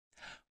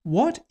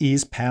what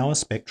is power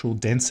spectral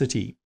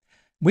density?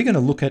 We're going to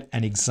look at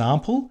an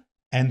example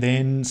and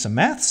then some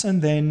maths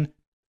and then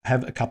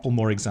have a couple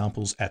more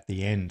examples at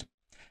the end.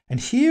 And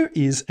here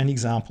is an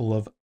example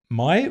of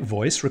my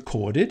voice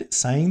recorded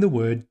saying the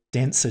word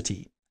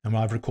density, and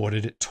I've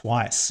recorded it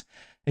twice.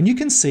 And you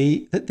can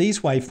see that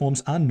these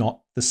waveforms are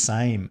not the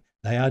same.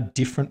 They are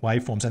different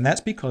waveforms, and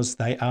that's because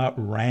they are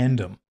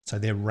random. So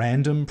they're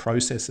random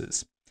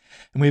processes.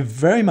 And we're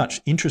very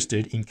much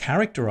interested in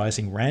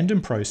characterizing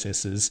random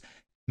processes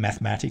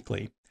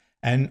mathematically.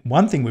 And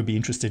one thing we'd be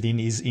interested in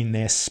is in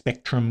their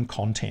spectrum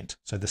content,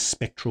 so the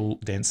spectral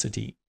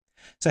density.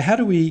 So how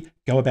do we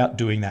go about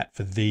doing that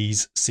for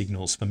these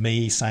signals, for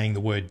me saying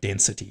the word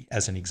density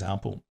as an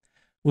example?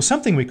 Well,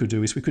 something we could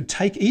do is we could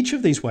take each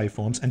of these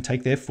waveforms and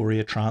take their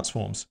Fourier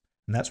transforms.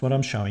 And that's what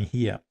I'm showing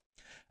here.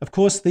 Of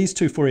course, these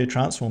two Fourier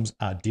transforms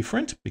are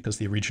different because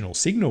the original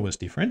signal was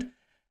different.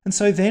 And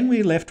so then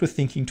we're left with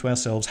thinking to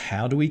ourselves,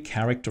 how do we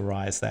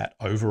characterize that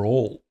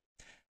overall?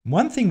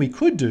 One thing we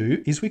could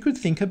do is we could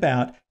think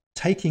about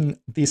taking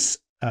this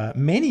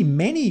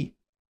many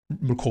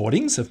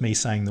recordings of me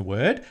saying the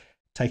word,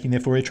 taking their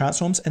Fourier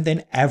transforms, and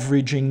then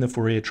averaging the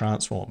Fourier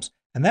transforms.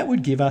 And that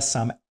would give us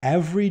some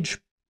average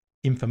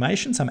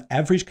information, some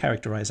average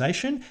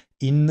characterization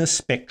in the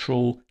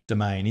spectral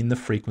domain, in the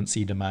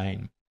frequency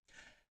domain.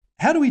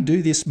 How do we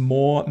do this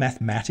more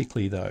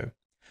mathematically though?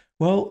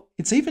 Well,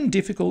 it's even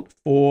difficult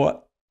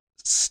for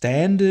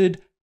standard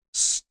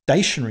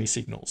stationary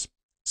signals.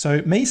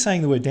 So me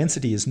saying the word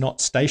density is not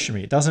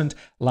stationary. It doesn't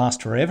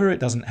last forever. It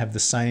doesn't have the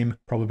same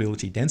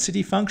probability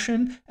density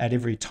function at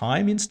every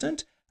time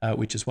instant,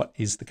 which is what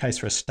is the case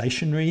for a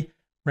stationary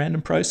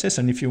random process.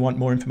 And if you want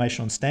more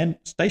information on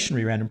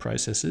stationary random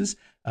processes,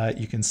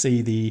 you can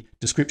see the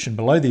description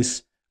below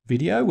this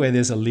video where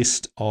there's a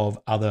list of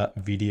other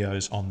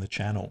videos on the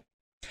channel.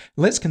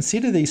 Let's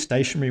consider these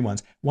stationary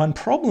ones. One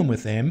problem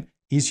with them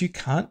is you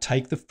can't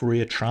take the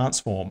Fourier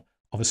transform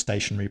of a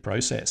stationary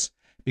process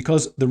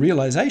because the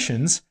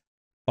realizations,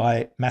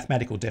 by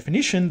mathematical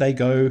definition, they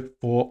go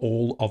for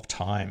all of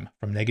time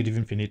from negative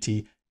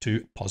infinity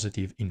to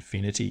positive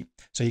infinity.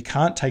 So you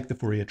can't take the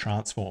Fourier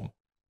transform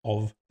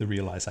of the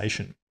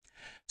realization.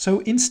 So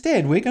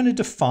instead, we're going to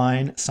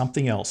define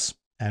something else,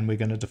 and we're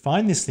going to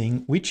define this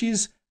thing, which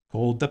is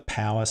called the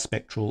power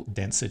spectral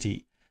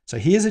density. So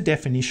here's a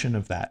definition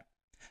of that.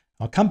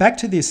 I'll come back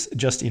to this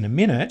just in a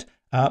minute,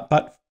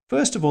 but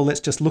first of all,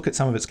 let's just look at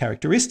some of its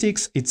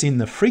characteristics. It's in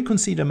the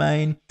frequency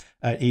domain.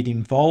 It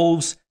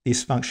involves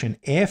this function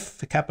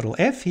f, capital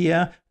F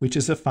here, which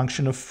is a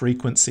function of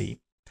frequency.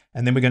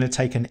 And then we're going to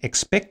take an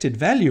expected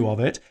value of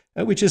it,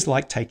 which is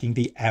like taking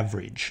the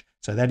average.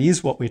 So that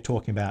is what we're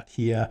talking about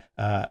here,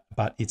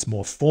 but it's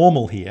more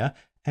formal here.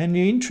 And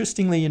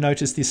interestingly, you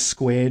notice this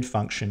squared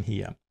function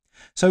here.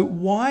 So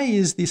why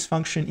is this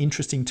function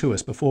interesting to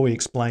us? Before we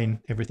explain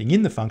everything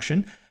in the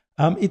function,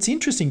 it's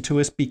interesting to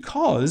us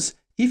because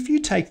if you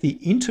take the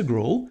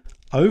integral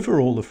over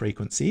all the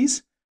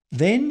frequencies,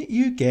 then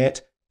you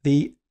get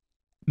the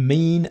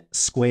mean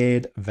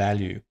squared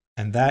value,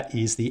 and that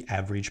is the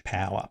average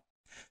power.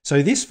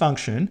 So this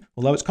function,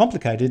 although it's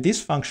complicated,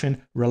 this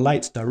function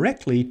relates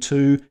directly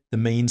to the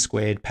mean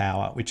squared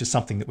power, which is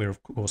something that we're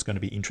of course going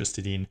to be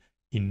interested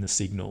in the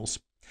signals.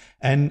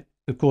 And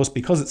of course,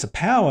 because it's a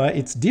power,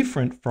 it's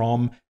different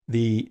from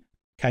the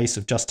case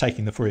of just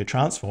taking the Fourier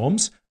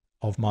transforms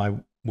of my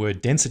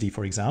word density,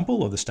 for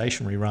example, or the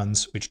stationary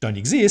runs which don't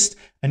exist.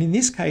 And in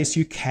this case,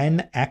 you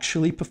can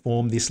actually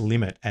perform this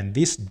limit, and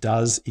this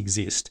does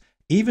exist,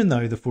 even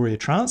though the Fourier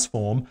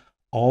transform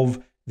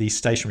of the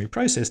stationary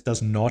process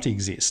does not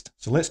exist.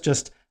 So let's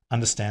just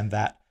understand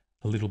that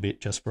a little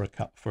bit just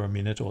for a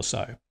minute or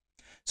so.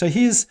 So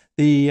here's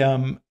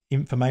the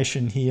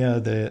information here,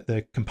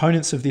 the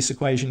components of this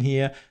equation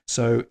here.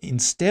 So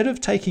instead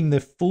of taking the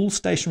full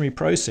stationary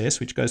process,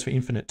 which goes for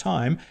infinite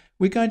time,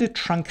 we're going to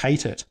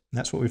truncate it. And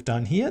that's what we've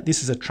done here.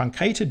 This is a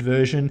truncated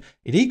version.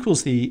 It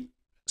equals the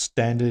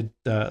standard,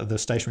 the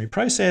stationary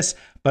process,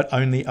 but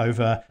only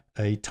over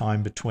a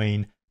time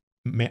between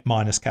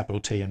minus capital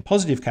T and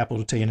positive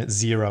capital T, and it's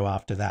 0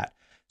 after that.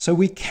 So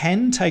we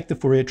can take the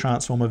Fourier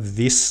transform of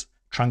this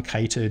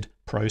truncated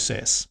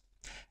process.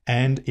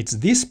 And it's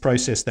this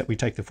process that we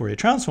take the Fourier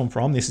transform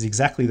from. This is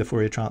exactly the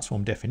Fourier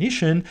transform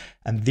definition.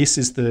 And this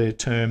is the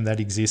term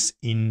that exists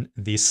in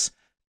this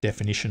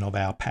definition of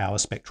our power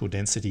spectral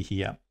density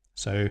here.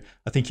 So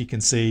I think you can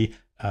see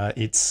you're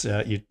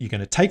going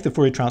to take the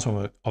Fourier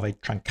transform of a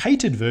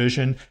truncated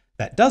version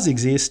that does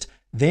exist.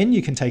 Then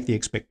you can take the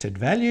expected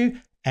value.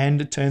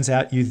 And it turns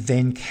out you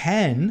then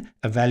can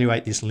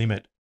evaluate this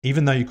limit.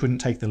 Even though you couldn't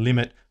take the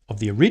limit of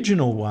the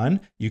original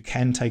one, you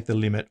can take the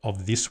limit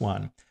of this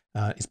one.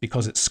 It's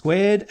because it's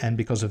squared and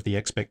because of the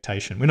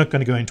expectation. We're not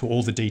going to go into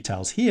all the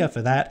details here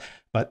for that,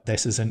 but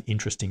this is an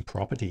interesting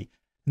property.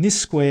 And this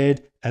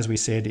squared, as we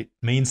said, it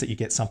means that you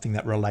get something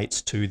that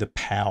relates to the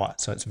power.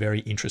 So it's a very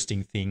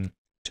interesting thing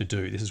to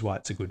do. This is why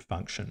it's a good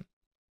function.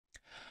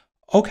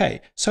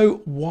 Okay, so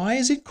why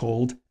is it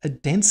called a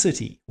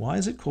density? Why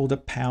is it called a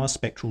power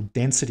spectral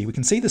density? We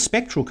can see the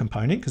spectral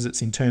component because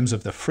it's in terms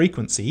of the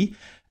frequency,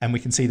 and we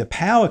can see the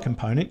power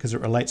component because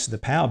it relates to the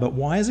power, but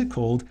why is it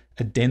called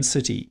a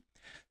density?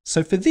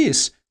 So for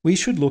this, we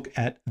should look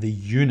at the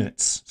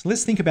units. So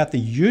let's think about the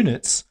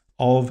units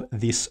of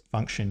this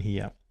function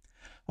here.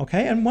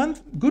 Okay, and one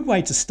good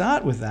way to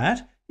start with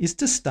that is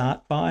to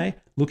start by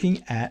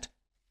looking at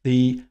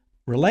the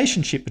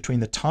relationship between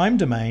the time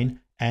domain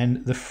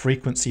and the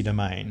frequency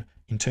domain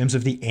in terms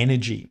of the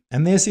energy.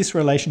 And there's this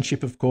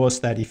relationship, of course,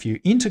 that if you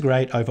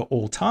integrate over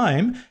all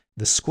time,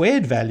 the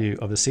squared value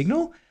of the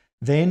signal,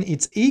 then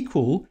it's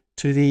equal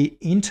to the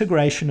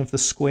integration of the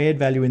squared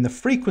value in the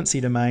frequency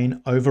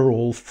domain over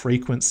all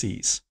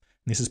frequencies.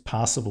 This is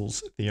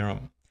Parsifal's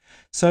theorem.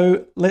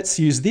 So let's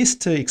use this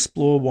to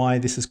explore why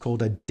this is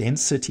called a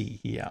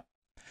density here.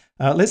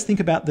 Let's think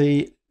about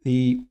the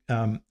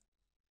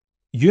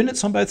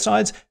units on both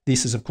sides.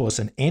 This is, of course,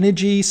 an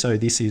energy, so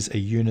this is a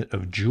unit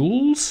of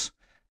joules.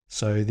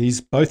 So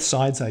these both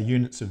sides are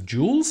units of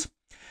joules.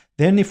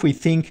 Then if we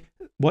think,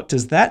 what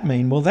does that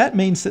mean? Well, that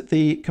means that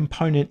the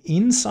component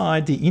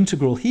inside the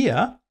integral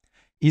here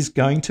is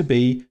going to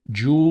be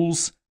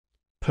joules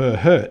per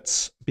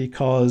hertz,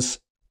 because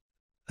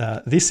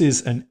this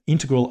is an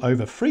integral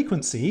over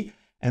frequency.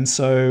 And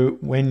so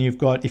when you've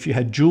got, if you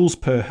had joules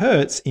per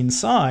hertz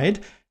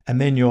inside, and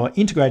then you're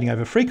integrating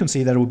over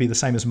frequency, that will be the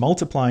same as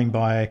multiplying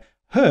by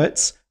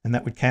hertz, and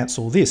that would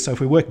cancel this. So if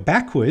we work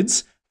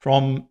backwards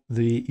from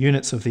the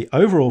units of the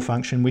overall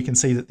function, we can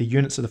see that the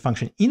units of the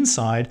function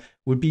inside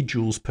would be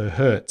joules per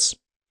hertz.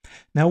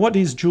 Now, what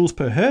is joules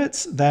per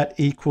hertz? That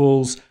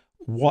equals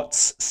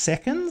watts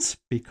seconds,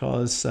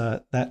 because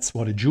that's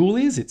what a joule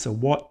is. It's a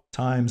watt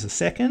times a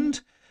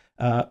second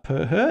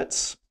per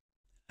hertz.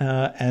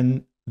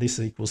 And this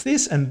equals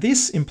this, and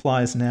this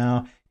implies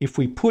now if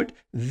we put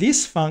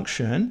this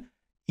function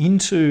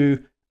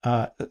into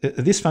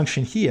this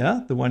function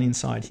here, the one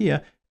inside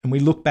here, and we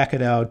look back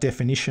at our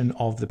definition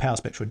of the power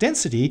spectral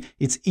density,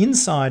 it's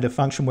inside a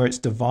function where it's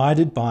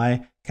divided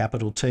by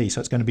capital T. So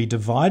it's going to be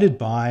divided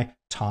by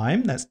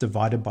time, that's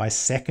divided by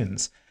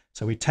seconds.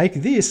 So we take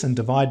this and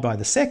divide by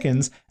the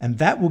seconds, and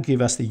that will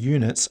give us the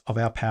units of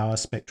our power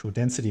spectral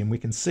density. And we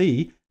can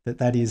see that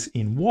that is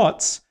in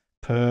watts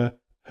per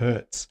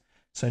hertz.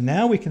 So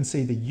now we can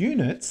see the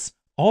units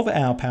of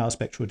our power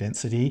spectral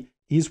density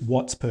is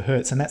watts per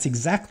hertz. And that's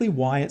exactly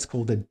why it's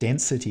called a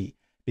density,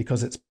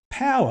 because it's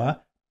power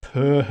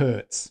per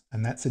hertz.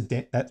 And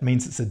that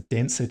means it's a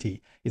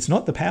density. It's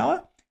not the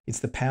power,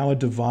 it's the power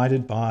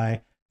divided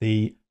by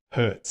the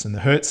hertz. And the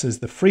hertz is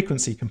the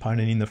frequency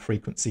component in the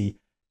frequency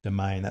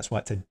domain. That's why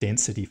it's a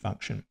density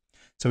function.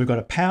 So we've got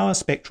a power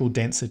spectral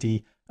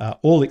density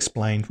all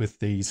explained with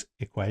these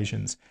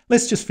equations.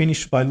 Let's just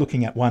finish by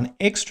looking at one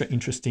extra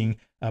interesting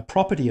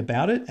property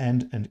about it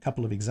and a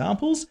couple of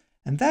examples.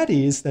 And that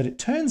is that it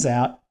turns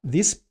out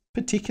this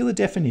particular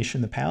definition,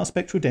 the power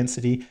spectral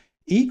density,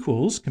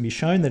 can be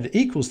shown that it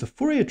equals the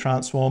Fourier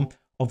transform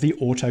of the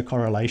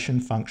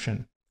autocorrelation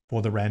function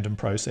for the random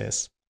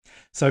process.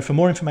 So for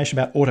more information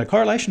about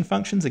autocorrelation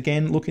functions,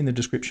 again, look in the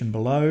description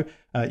below.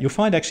 You'll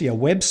find actually a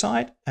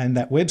website, and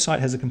that website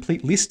has a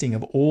complete listing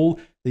of all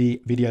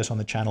the videos on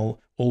the channel,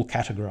 all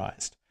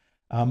categorized.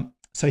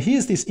 So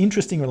here's this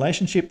interesting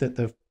relationship that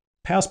the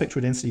power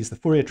spectral density is the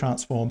Fourier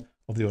transform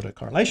of the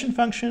autocorrelation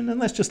function. And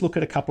let's just look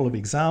at a couple of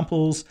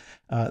examples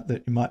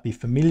that you might be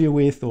familiar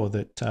with or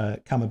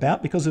that come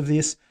about because of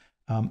this.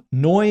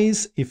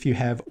 Noise, if you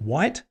have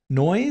white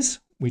noise,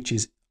 which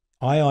is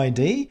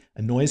IID,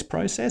 a noise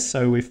process.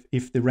 So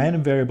if the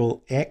random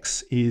variable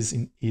x is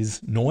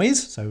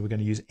noise, so we're going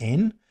to use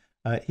n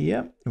here,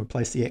 and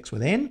replace the x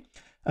with n,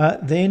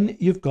 then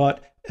you've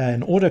got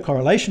an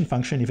autocorrelation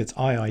function. If it's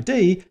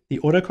IID, the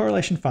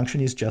autocorrelation function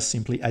is just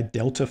simply a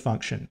delta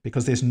function,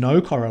 because there's no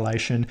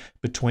correlation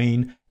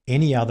between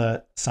any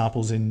other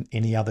samples in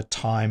any other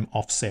time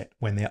offset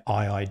when they're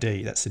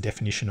IID. That's the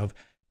definition of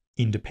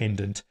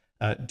independent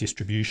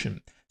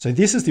distribution. So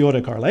this is the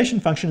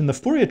autocorrelation function, and the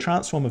Fourier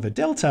transform of a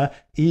delta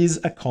is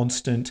a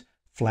constant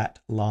flat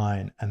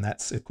line. And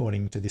that's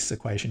according to this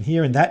equation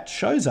here. And that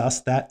shows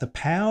us that the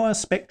power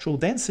spectral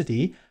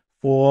density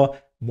for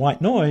white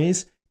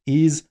noise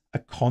is a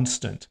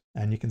constant.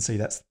 And you can see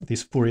that's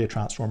this Fourier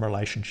transform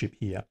relationship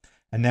here.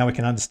 And now we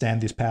can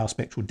understand this power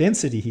spectral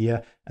density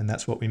here. And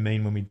that's what we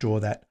mean when we draw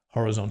that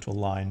horizontal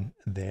line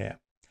there.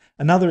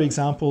 Another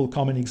example,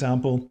 common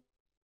example,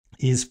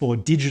 is for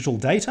digital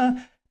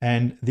data.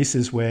 And this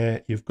is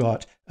where you've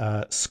got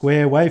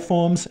square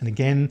waveforms. And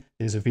again,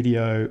 there's a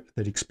video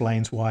that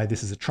explains why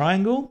this is a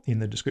triangle in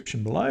the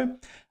description below.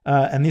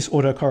 And this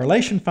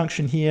autocorrelation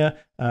function here,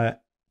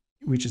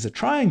 which is a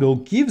triangle,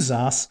 gives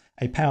us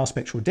a power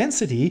spectral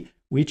density,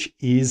 which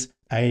has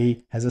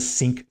a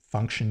sinc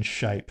function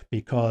shape,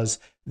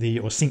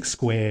 or sinc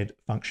squared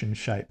function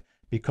shape,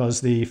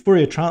 because the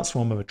Fourier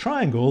transform of a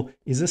triangle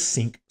is a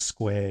sinc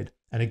squared.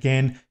 And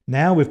again,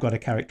 now we've got a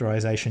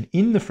characterization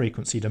in the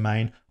frequency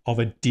domain of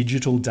a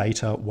digital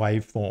data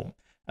waveform.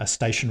 a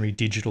stationary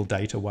digital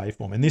data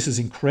waveform. And this is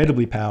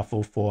incredibly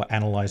powerful for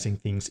analyzing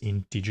things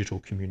in digital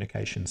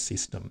communication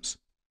systems.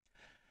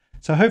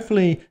 So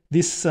hopefully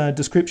this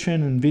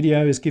description and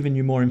video has given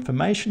you more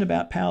information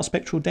about power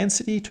spectral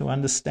density to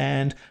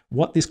understand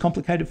what this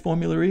complicated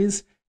formula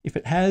is. If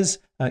it has,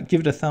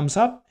 give it a thumbs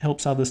up,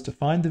 helps others to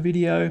find the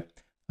video.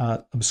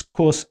 Of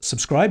course,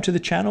 subscribe to the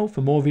channel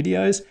for more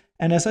videos.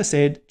 And as I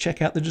said,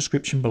 check out the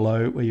description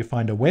below where you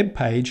find a web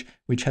page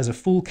which has a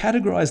full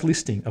categorized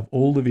listing of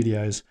all the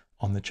videos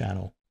on the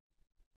channel.